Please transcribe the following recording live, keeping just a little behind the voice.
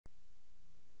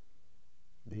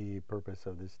The purpose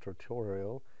of this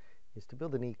tutorial is to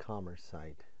build an e-commerce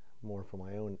site, more for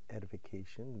my own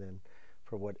edification than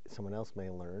for what someone else may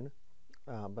learn,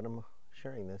 but I'm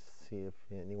sharing this to see if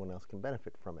anyone else can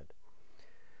benefit from it.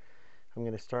 I'm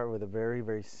going to start with a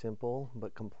very simple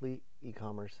but complete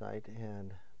e-commerce site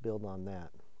and build on that.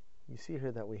 You see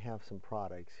here that we have some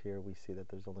products. Here we see that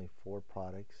there's only 4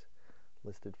 products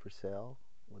listed for sale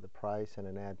with a price and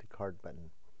an add to cart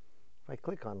button. If I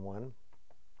click on one,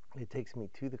 it takes me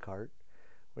to the cart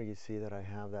where you see that I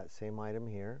have that same item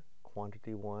here,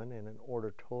 quantity 1, and an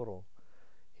order total.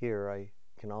 Here I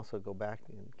can also go back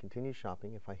and continue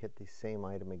shopping. If I hit the same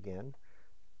item again,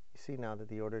 you see now that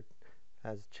the order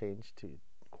has changed to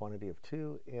quantity of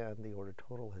 2 and the order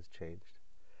total has changed.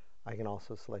 I can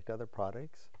also select other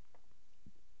products.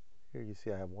 Here you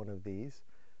see I have one of these.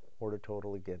 Order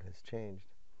total again has changed.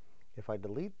 If I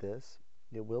delete this,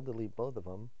 it will delete both of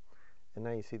them. And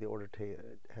now you see the order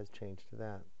has changed to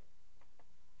that.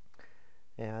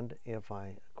 And if I,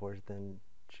 of course, then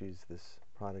choose this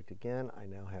product again, I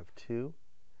now have 2.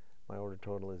 My order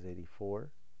total is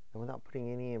 84. And without putting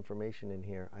any information in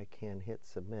here, I can hit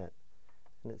submit.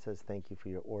 And it says thank you for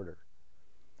your order.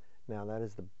 Now that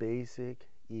is the basic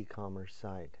e-commerce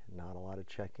site. Not a lot of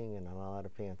checking and not a lot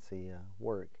of fancy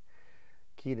work.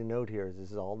 Key to note here is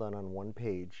this is all done on one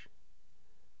page.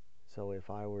 So if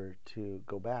I were to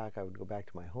go back, I would go back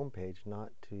to my home page, not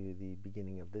to the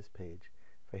beginning of this page.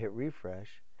 If I hit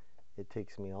refresh, it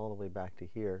takes me all the way back to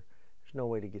here. There's no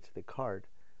way to get to the cart,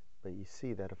 but you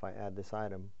see that if I add this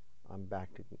item, I'm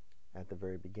back to at the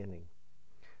very beginning.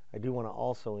 I do want to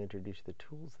also introduce the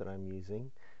tools that I'm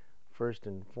using. First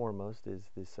and foremost is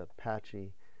this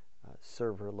Apache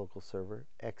server, local server,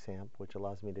 XAMPP, which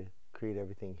allows me to create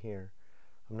everything here.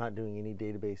 I'm not doing any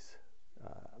database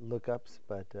lookups,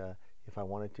 but if I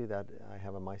wanted to, that I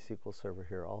have a MySQL server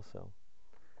here also.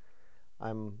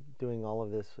 I'm doing all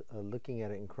of this looking at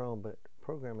it in Chrome, but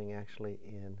programming actually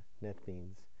in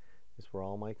NetBeans. This is where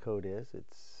all my code is.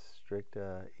 It's strict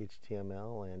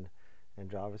HTML and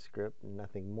JavaScript, and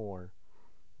nothing more.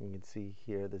 You can see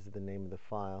here, this is the name of the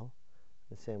file,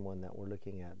 the same one that we're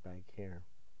looking at back here.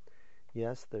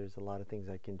 Yes, there's a lot of things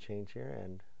I can change here,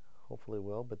 and hopefully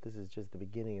will, but this is just the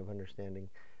beginning of understanding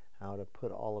how to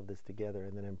put all of this together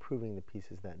and then improving the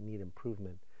pieces that need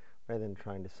improvement rather than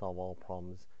trying to solve all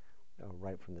problems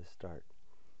right from the start.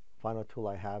 Final tool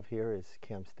I have here is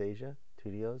Camtasia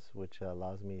Studios, which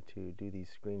allows me to do these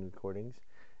screen recordings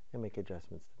and make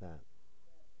adjustments to that.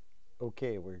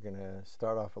 Okay, we're going to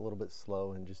start off a little bit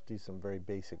slow and just do some very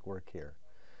basic work here.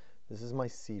 This is my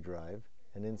C drive,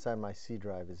 and inside my C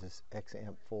drive is this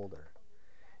XAMPP folder.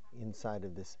 Inside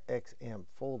of this XAMPP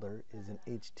folder is an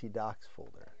htdocs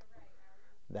folder.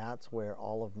 That's where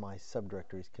all of my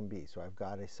subdirectories can be. So I've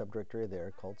got a subdirectory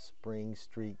there called Spring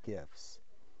Street Gifts.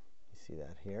 You see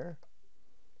that here.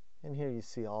 And here you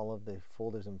see all of the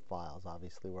folders and files,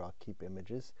 obviously where I'll keep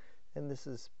images. And this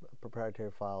is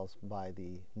proprietary files by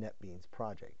the NetBeans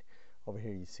project. Over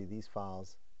here you see these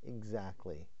files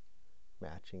exactly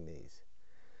matching these.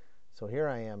 So here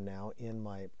I am now in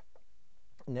my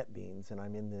NetBeans, and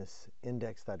I'm in this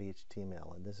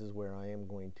index.html, and this is where I am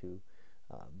going to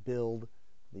build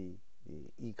the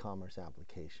e-commerce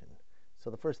application. So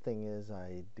the first thing is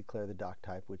I declare the doc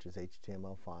type, which is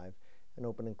HTML5, and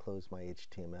open and close my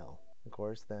HTML. Of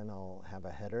course, then I'll have a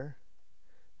header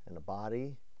and a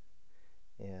body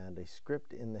and a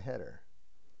script in the header.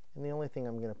 And the only thing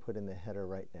I'm going to put in the header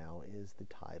right now is the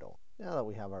title. Now that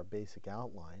we have our basic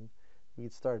outline, we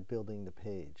can start building the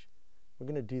page. We're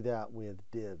going to do that with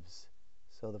divs.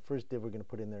 So the first div we're going to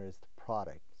put in there is the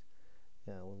product.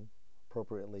 We'll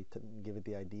appropriately to give it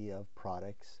the ID of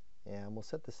products, and we'll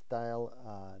set the style,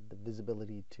 the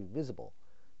visibility to visible.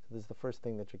 So this is the first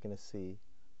thing that you're going to see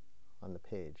on the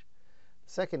page.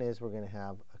 The second is we're going to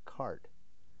have a cart,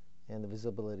 and the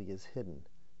visibility is hidden.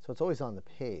 So it's always on the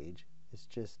page, it's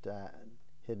just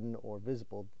hidden or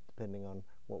visible depending on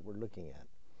what we're looking at.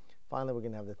 Finally, we're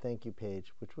going to have the thank you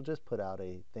page, which will just put out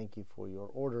a thank you for your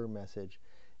order message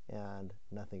and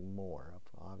nothing more.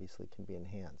 Obviously can be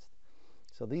enhanced.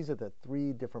 So these are the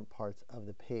 3 different parts of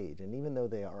the page, and even though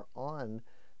they are on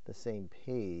the same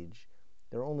page,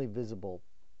 they're only visible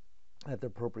at the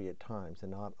appropriate times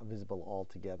and not visible all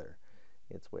together.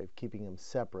 It's a way of keeping them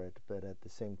separate, but at the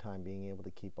same time being able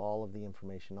to keep all of the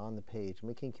information on the page,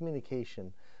 making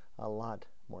communication a lot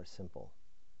more simple.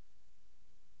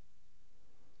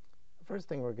 The first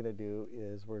thing we're going to do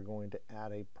is we're going to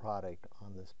add a product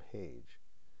on this page.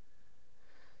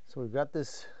 So we've got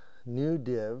this new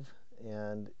div,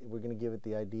 and we're going to give it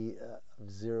the ID of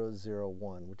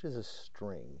 001, which is a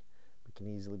string, but can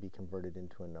easily be converted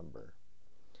into a number.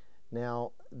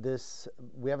 Now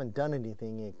we haven't done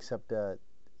anything except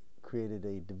created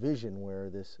a division where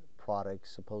this product,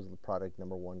 supposedly product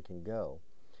number 1, can go.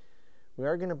 We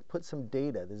are going to put some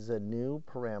data. This is a new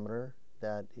parameter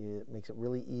that makes it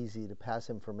really easy to pass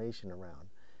information around.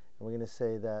 And we're going to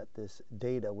say that this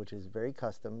data, which is very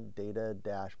custom,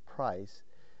 data-price,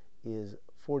 is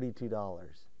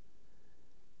 $42.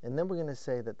 And then we're going to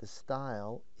say that the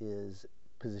style is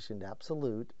positioned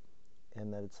absolute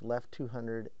and that it's left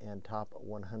 200 and top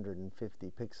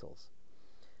 150 pixels.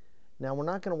 Now we're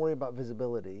not going to worry about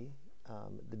visibility.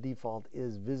 The default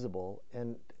is visible,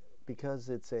 and because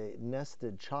it's a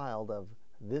nested child of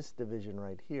this division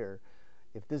right here,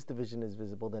 if this division is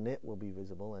visible, then it will be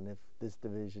visible, and if this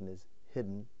division is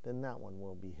hidden, then that one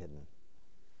will be hidden.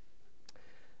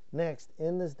 Next,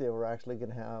 in this div, we're actually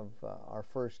going to have our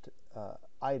first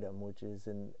item, which is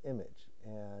an image,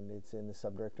 and it's in the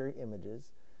subdirectory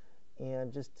images.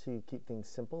 And just to keep things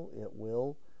simple, it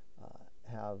will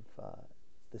have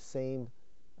the same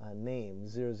name,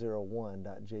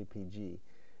 001.jpg.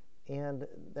 And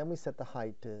then we set the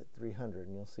height to 300,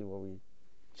 and you'll see where we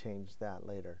change that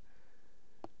later.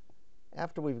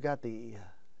 After we've got the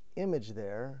image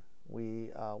there,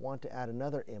 we want to add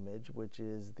another image, which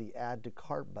is the Add to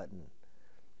Cart button.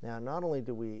 Now, not only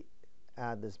do we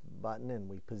add this button and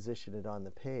we position it on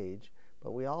the page,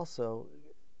 but we also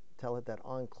tell it that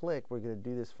on click we're going to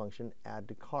do this function Add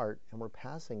to Cart, and we're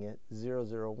passing it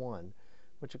 001,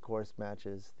 which of course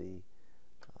matches the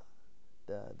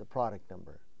product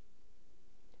number.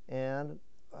 And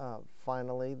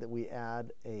finally, that we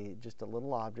add just a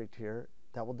little object here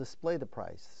that will display the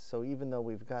price. So even though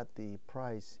we've got the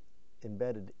price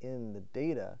embedded in the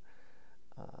data,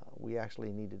 we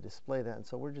actually need to display that, and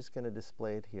so we're just going to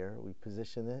display it here. We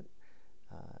position it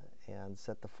and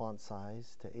set the font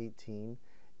size to 18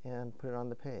 and put it on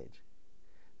the page.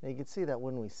 Now you can see that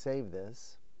when we save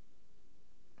this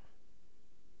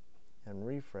and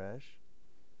refresh,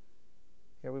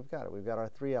 here we've got it. We've got our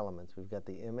 3 elements. We've got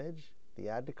the image, the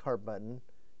Add to Cart button,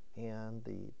 and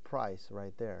the price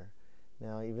right there.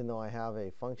 Now, even though I have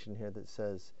a function here that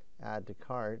says Add to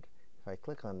Cart, if I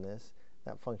click on this,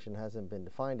 that function hasn't been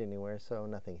defined anywhere, so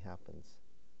nothing happens.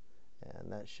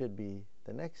 And that should be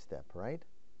the next step, right?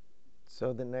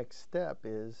 So the next step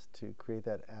is to create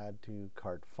that Add to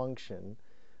Cart function.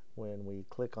 When we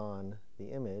click on the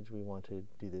image, we want to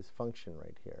do this function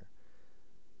right here.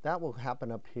 That will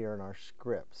happen up here in our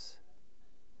scripts.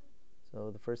 So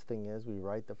the first thing is we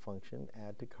write the function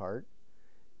Add to Cart,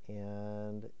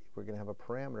 and we're going to have a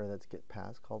parameter that's get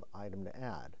passed called item to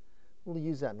add. We'll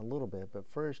use that in a little bit, but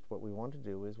first what we want to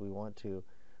do is we want to,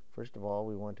 first of all,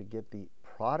 we want to get the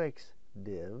products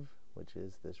div, which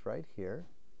is this right here,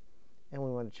 and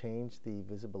we want to change the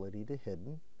visibility to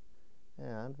hidden,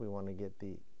 and we want to get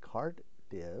the cart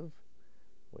div,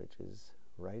 which is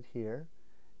right here,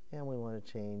 and we want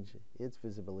to change its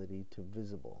visibility to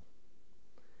visible.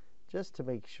 Just to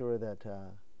make sure that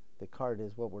the cart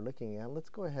is what we're looking at, let's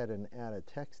go ahead and add a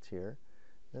text here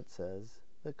that says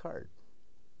the cart.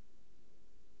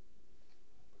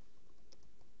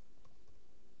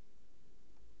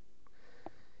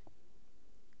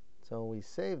 So we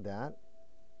save that,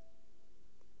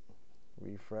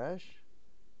 refresh,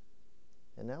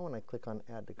 and now when I click on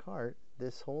Add to Cart,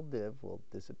 this whole div will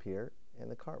disappear and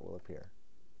the cart will appear.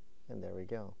 And there we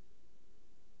go.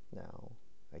 Now,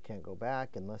 I can't go back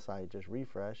unless I just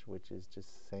refresh, which is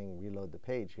just saying reload the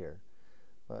page here.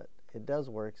 But it does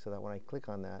work so that when I click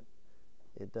on that,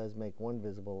 it does make one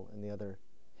visible and the other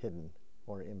hidden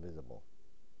or invisible.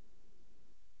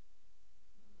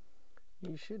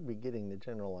 You should be getting the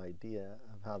general idea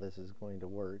of how this is going to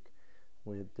work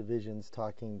with divisions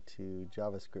talking to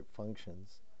JavaScript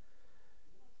functions.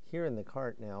 Here in the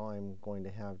cart now, I'm going to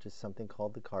have just something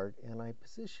called the cart, and I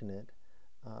position it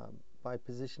by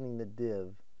positioning the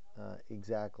div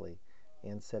exactly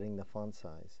and setting the font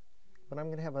size. But I'm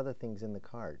going to have other things in the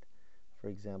cart. For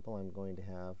example, I'm going to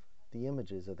have the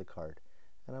images of the cart,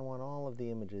 and I want all of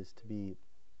the images to be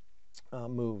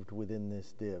moved within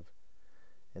this div.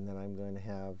 And then I'm going to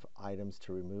have items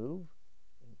to remove,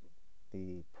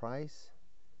 the price,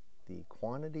 the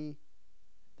quantity,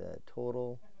 the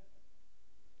total,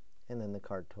 and then the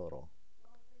cart total.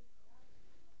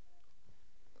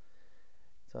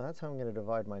 So that's how I'm going to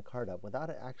divide my cart up. Without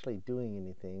actually doing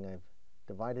anything, I've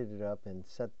divided it up and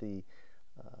set the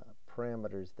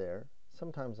parameters there.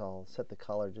 Sometimes I'll set the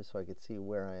color just so I could see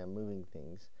where I am moving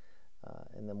things.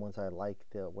 And then once I like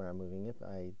where I'm moving it,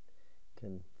 I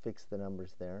can fix the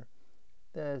numbers there.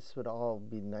 This would all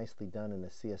be nicely done in a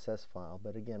CSS file,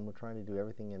 but again, we're trying to do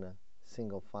everything in a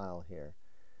single file here.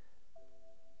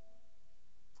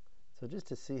 So just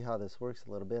to see how this works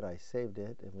a little bit, I saved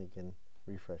it, and we can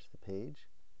refresh the page.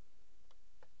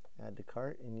 Add to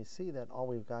cart, and you see that all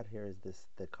we've got here is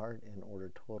the cart and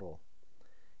order total.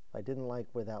 If I didn't like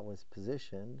where that was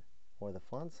positioned or the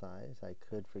font size, I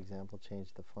could, for example,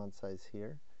 change the font size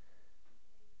here,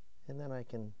 and then I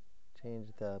can change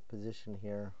the position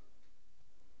here.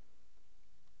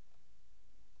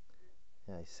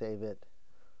 And I save it,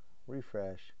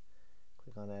 refresh,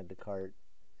 click on add to cart,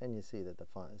 and you see that the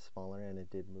font is smaller and it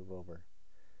did move over.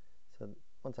 So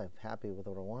once I'm happy with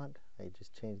what I want, I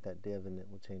just change that div and it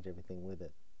will change everything with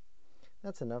it.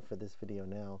 That's enough for this video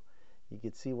now. You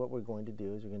can see what we're going to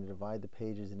do is we're going to divide the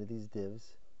pages into these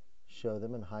divs, show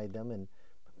them and hide them, and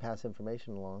pass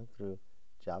information along through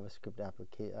JavaScript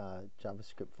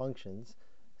functions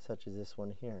such as this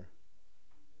one here.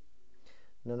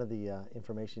 None of the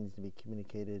information needs to be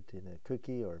communicated in a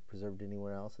cookie or preserved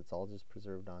anywhere else. It's all just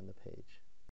preserved on the page.